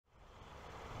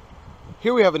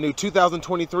Here we have a new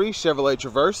 2023 Chevrolet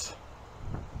Traverse.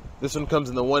 This one comes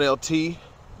in the 1LT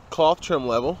cloth trim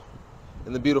level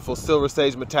in the beautiful silver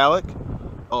sage metallic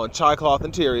on chai cloth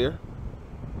interior.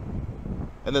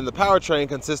 And then the powertrain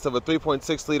consists of a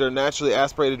 3.6 liter naturally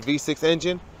aspirated V6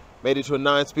 engine made into a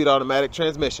 9-speed automatic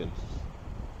transmission.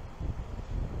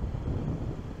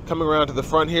 Coming around to the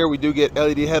front here, we do get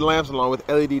LED headlamps along with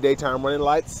LED daytime running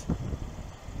lights.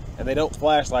 And they don't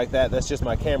flash like that, that's just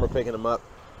my camera picking them up.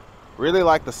 Really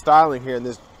like the styling here, and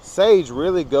this sage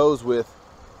really goes with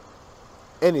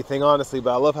anything, honestly,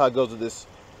 but I love how it goes with this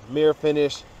mirror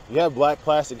finish. You have black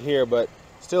plastic here, but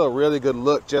still a really good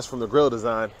look just from the grille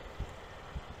design.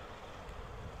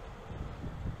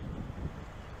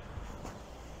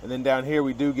 And then down here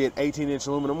we do get 18-inch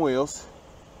aluminum wheels.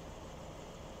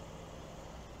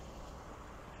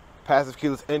 Passive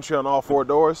keyless entry on all 4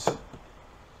 doors.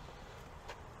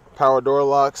 Power door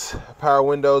locks, power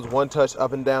windows, one touch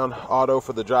up and down auto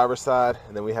for the driver's side.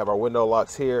 And then we have our window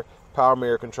locks here, power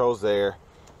mirror controls there,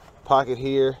 pocket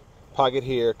here,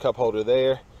 cup holder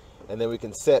there. And then we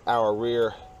can set our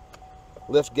rear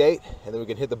lift gate, and then we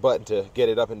can hit the button to get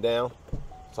it up and down.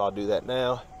 So I'll do that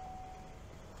now.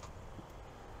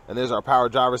 And there's our power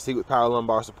driver's seat with power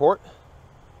lumbar support.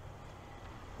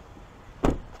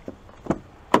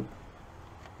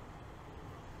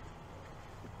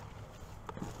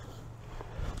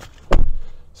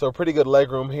 So pretty good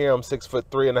leg room here. I'm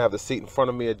 6'3" and I have the seat in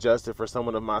front of me adjusted for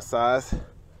someone of my size.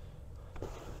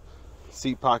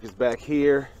 Seat pockets back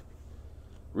here.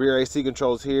 Rear AC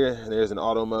controls here, and there's an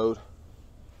auto mode.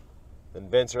 Then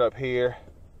vents are up here.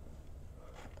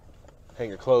 Hang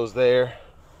your clothes there.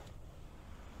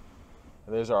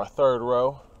 And there's our 3rd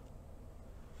row.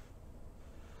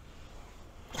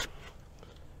 And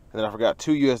then I forgot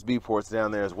 2 USB ports down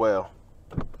there as well.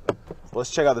 So let's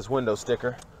check out this window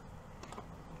sticker.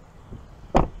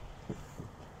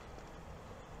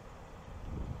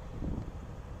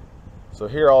 So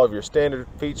here are all of your standard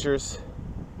features.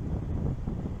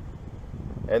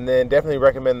 And then definitely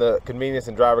recommend the convenience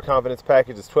and driver confidence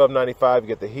package. It's $12.95. You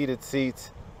get the heated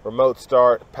seats, remote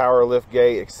start, power lift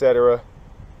gate, etc.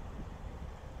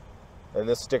 And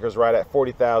this sticker's right at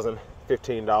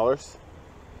 $40,015.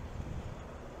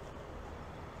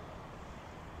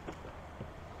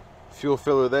 Fuel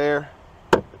filler there.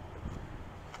 And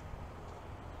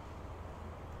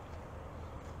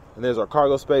there's our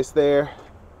cargo space there.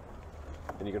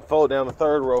 And you can fold down the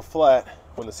 3rd row flat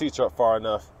when the seats are up far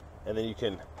enough, and then you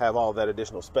can have all of that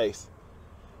additional space.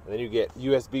 And then you get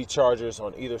USB chargers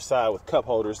on either side with cup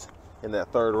holders in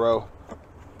that 3rd row.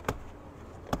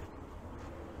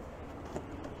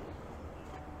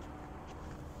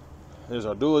 There's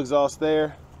our dual exhaust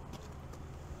there.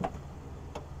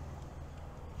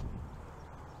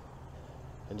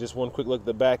 And just one quick look at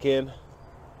the back end.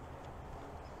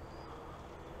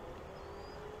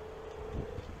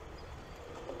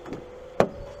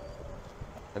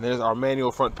 And there's our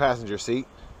manual front passenger seat.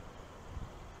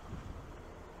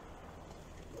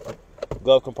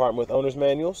 Glove compartment with owner's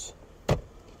manuals.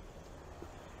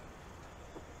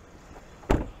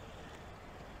 And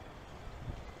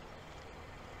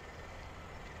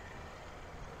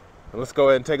let's go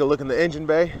ahead and take a look in the engine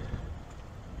bay.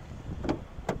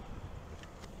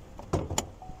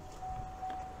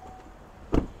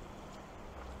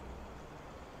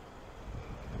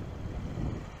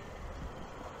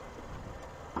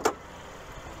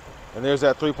 And there's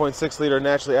that 3.6 liter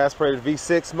naturally aspirated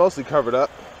V6, mostly covered up.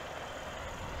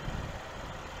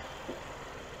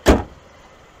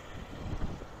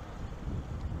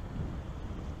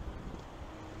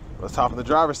 Let's hop in the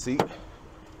driver's seat.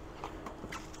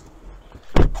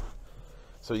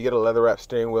 So you get a leather wrapped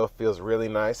steering wheel, feels really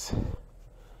nice.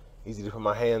 Easy to put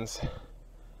my hands.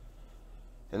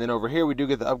 And then over here we do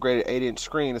get the upgraded 8-inch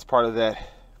screen as part of that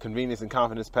convenience and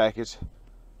confidence package.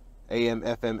 AM,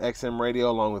 FM, XM radio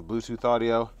along with Bluetooth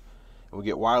audio. And we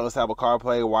get wireless Apple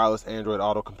CarPlay, wireless Android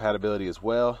Auto compatibility as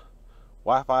well.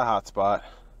 Wi-Fi hotspot.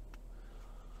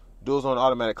 Dual zone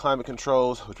automatic climate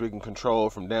controls, which we can control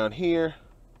from down here.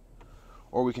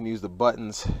 Or we can use the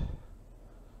buttons,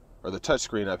 or the touch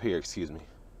screen up here, excuse me.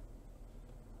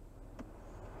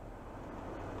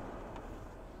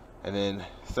 And then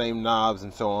same knobs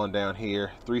and so on down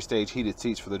here. 3-stage heated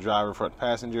seats for the driver and front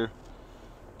passenger.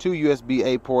 2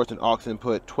 USB-A ports and aux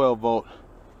input, 12-volt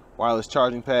wireless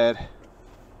charging pad.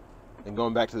 And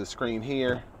going back to the screen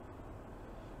here,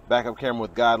 backup camera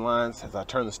with guidelines. As I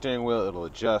turn the steering wheel, it'll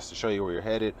adjust to show you where you're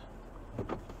headed.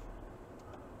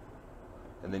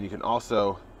 And then you can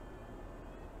also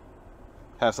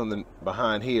have something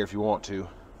behind here if you want to,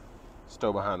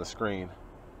 stow behind the screen.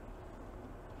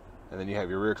 And then you have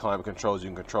your rear climate controls you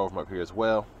can control from up here as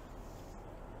well.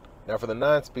 Now for the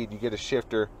 9-speed, you get a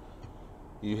shifter.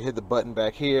 You hit the button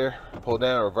back here, pull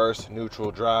down, reverse,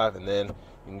 neutral, drive, and then you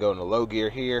can go into low gear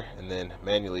here and then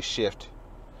manually shift.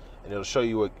 And it'll show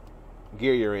you what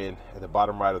gear you're in at the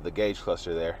bottom right of the gauge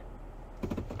cluster there.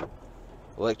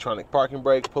 Electronic parking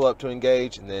brake, pull up to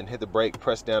engage, and then hit the brake,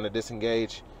 press down to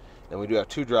disengage. And we do have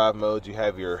 2 drive modes. You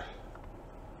have your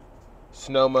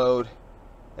snow mode,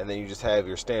 and then you just have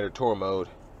your standard tour mode.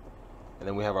 And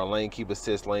then we have our lane keep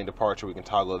assist, lane departure, we can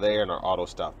toggle there, and our auto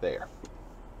stop there.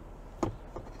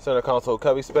 Center console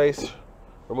cubby space,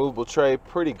 removable tray,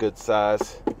 pretty good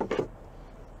size.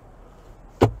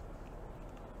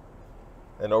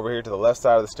 And over here to the left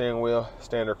side of the steering wheel,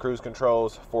 standard cruise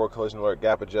controls, forward collision alert,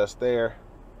 gap adjust there,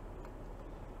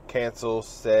 cancel,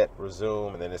 set,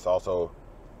 resume, and then it's also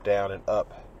down and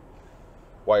up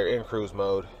while you're in cruise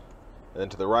mode. And then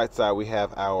to the right side we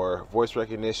have our voice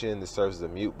recognition. This serves as a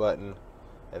mute button.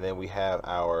 And then we have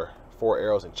our 4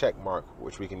 arrows and check mark,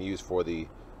 which we can use for the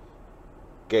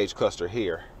gauge cluster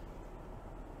here.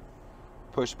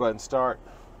 Push button start.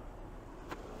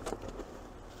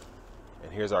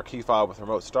 And here's our key fob with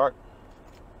remote start.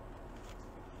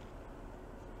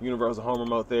 Universal home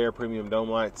remote there, premium dome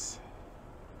lights.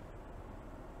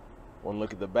 One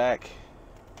look at the back.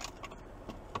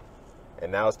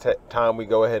 And now it's time we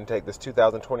go ahead and take this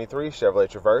 2023 Chevrolet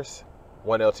Traverse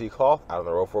 1LT cloth out on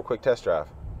the road for a quick test drive.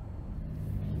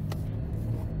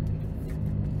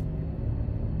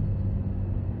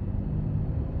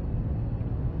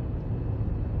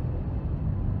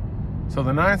 So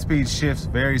the 9-speed shifts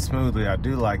very smoothly. I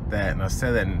do like that, and I've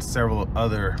said that in several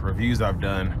other reviews I've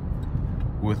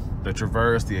done with the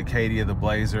Traverse, the Acadia, the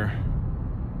Blazer.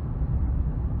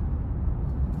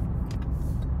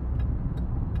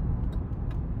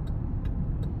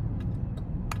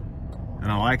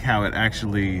 And I like how it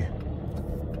actually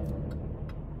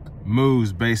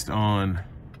moves based on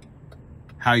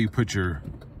how you put your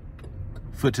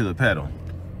foot to the pedal.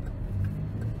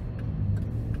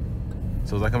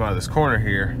 So as I come out of this corner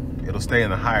here, it'll stay in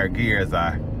the higher gear as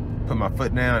I put my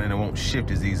foot down, and it won't shift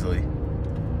as easily.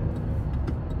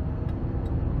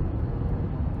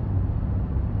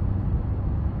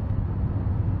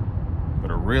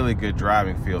 But a really good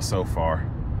driving feel so far.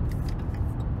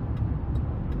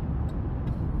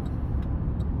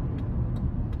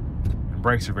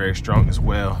 Brakes are very strong as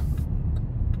well.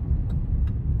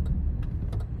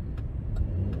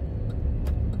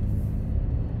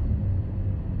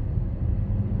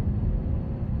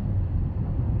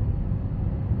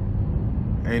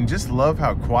 And just love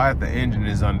how quiet the engine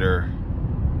is under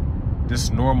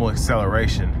just normal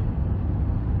acceleration.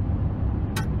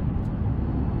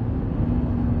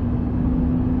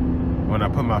 When I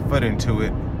put my foot into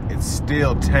it, it's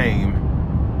still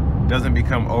tame, doesn't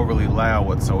become overly loud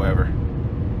whatsoever.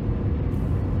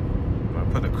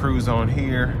 Put the cruise on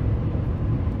here.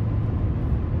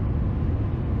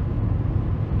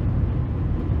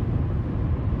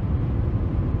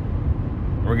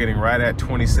 We're getting right at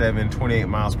 27, 28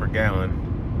 miles per gallon.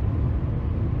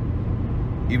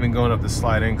 Even going up the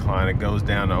slight incline, it goes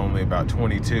down to only about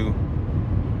 22.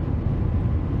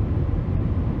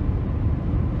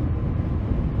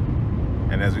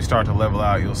 And as we start to level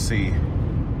out, you'll see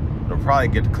it'll probably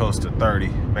get close to 30,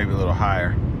 maybe a little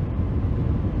higher.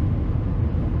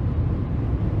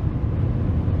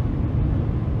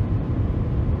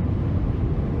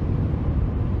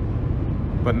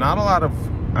 But not a lot of,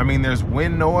 I mean, there's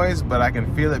wind noise, but I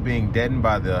can feel it being deadened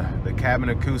by the cabin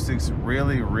acoustics.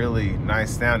 Really, really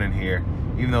nice sound in here,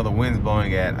 even though the wind's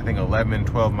blowing at, I think, 11,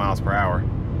 12 miles per hour.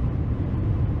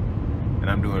 And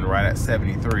I'm doing right at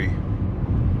 73.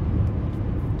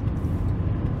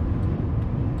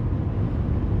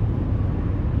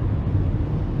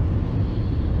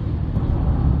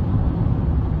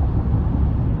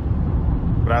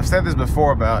 But I've said this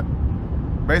before about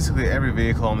basically every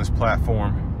vehicle on this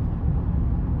platform.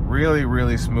 Really,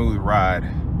 really smooth ride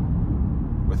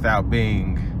without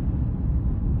being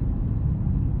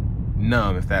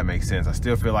numb, if that makes sense. I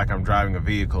still feel like I'm driving a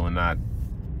vehicle and not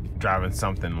driving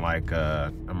something like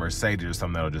a Mercedes or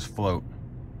something that'll just float.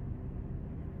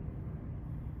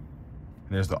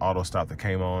 And there's the auto stop that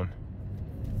came on.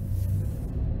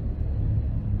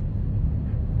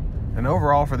 And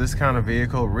overall, for this kind of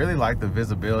vehicle, really like the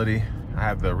visibility. I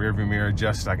have the rear view mirror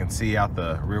adjusted. I can see out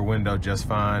the rear window just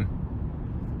fine.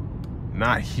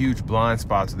 Not huge blind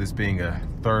spots with this being a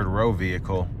third row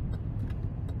vehicle.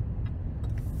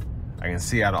 I can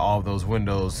see out of all of those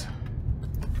windows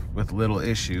with little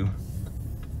issue.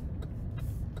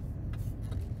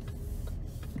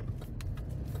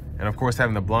 And of course,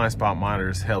 having the blind spot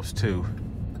monitors helps too.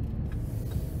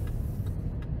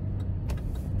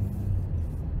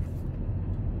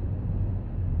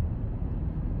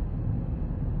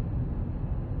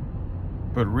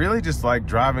 But really, just like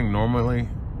driving normally,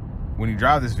 when you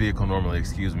drive this vehicle normally,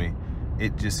 excuse me,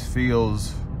 it just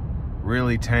feels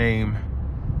really tame.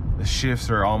 The shifts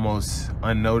are almost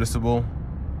unnoticeable.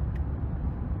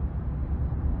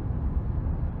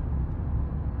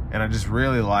 And I just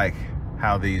really like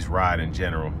how these ride in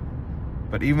general.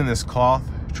 But even this cloth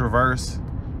Traverse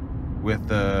with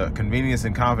the convenience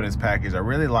and confidence package, I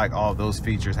really like all of those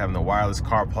features, having the wireless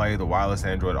CarPlay, the wireless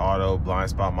Android Auto,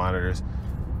 blind spot monitors.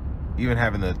 Even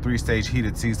having the 3-stage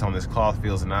heated seats on this cloth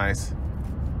feels nice.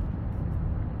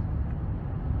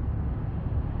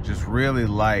 Just really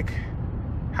like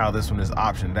how this one is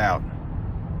optioned out.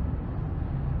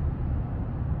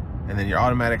 And then your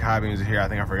automatic high beams are here. I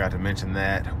think I forgot to mention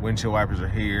that. Windshield wipers are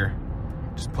here.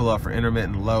 Just pull up for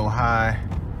intermittent low, high.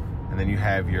 And then you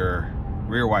have your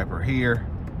rear wiper here.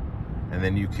 And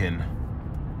then you can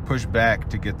push back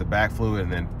to get the back fluid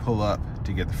and then pull up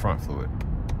to get the front fluid.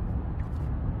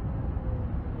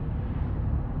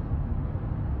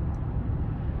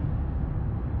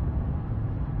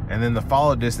 And then the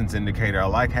follow distance indicator, I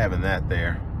like having that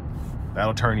there.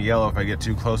 That'll turn yellow if I get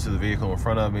too close to the vehicle in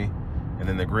front of me. And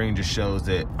then the green just shows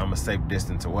that I'm a safe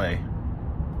distance away.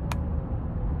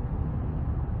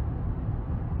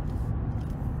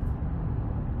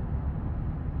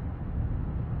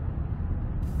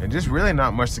 And just really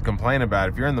not much to complain about.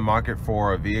 If you're in the market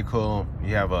for a vehicle,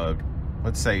 you have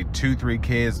let's say 2-3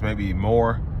 kids, maybe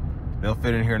more, they'll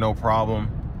fit in here no problem.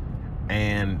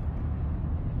 And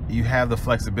you have the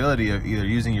flexibility of either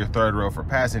using your third row for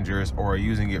passengers or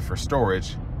using it for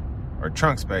storage or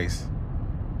trunk space.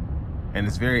 And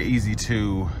it's very easy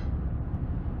to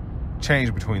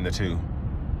change between the two.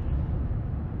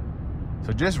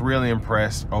 So just really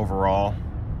impressed overall.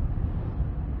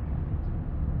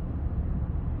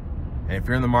 And if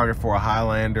you're in the market for a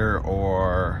Highlander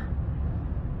or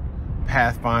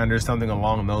Pathfinder, something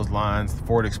along those lines,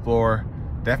 Ford Explorer,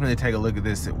 definitely take a look at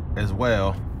this as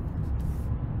well.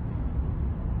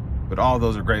 But all of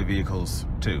those are great vehicles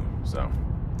too. So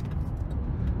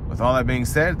with all that being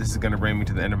said, this is going to bring me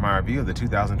to the end of my review of the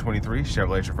 2023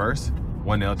 Chevrolet Traverse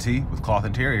 1LT with cloth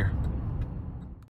interior.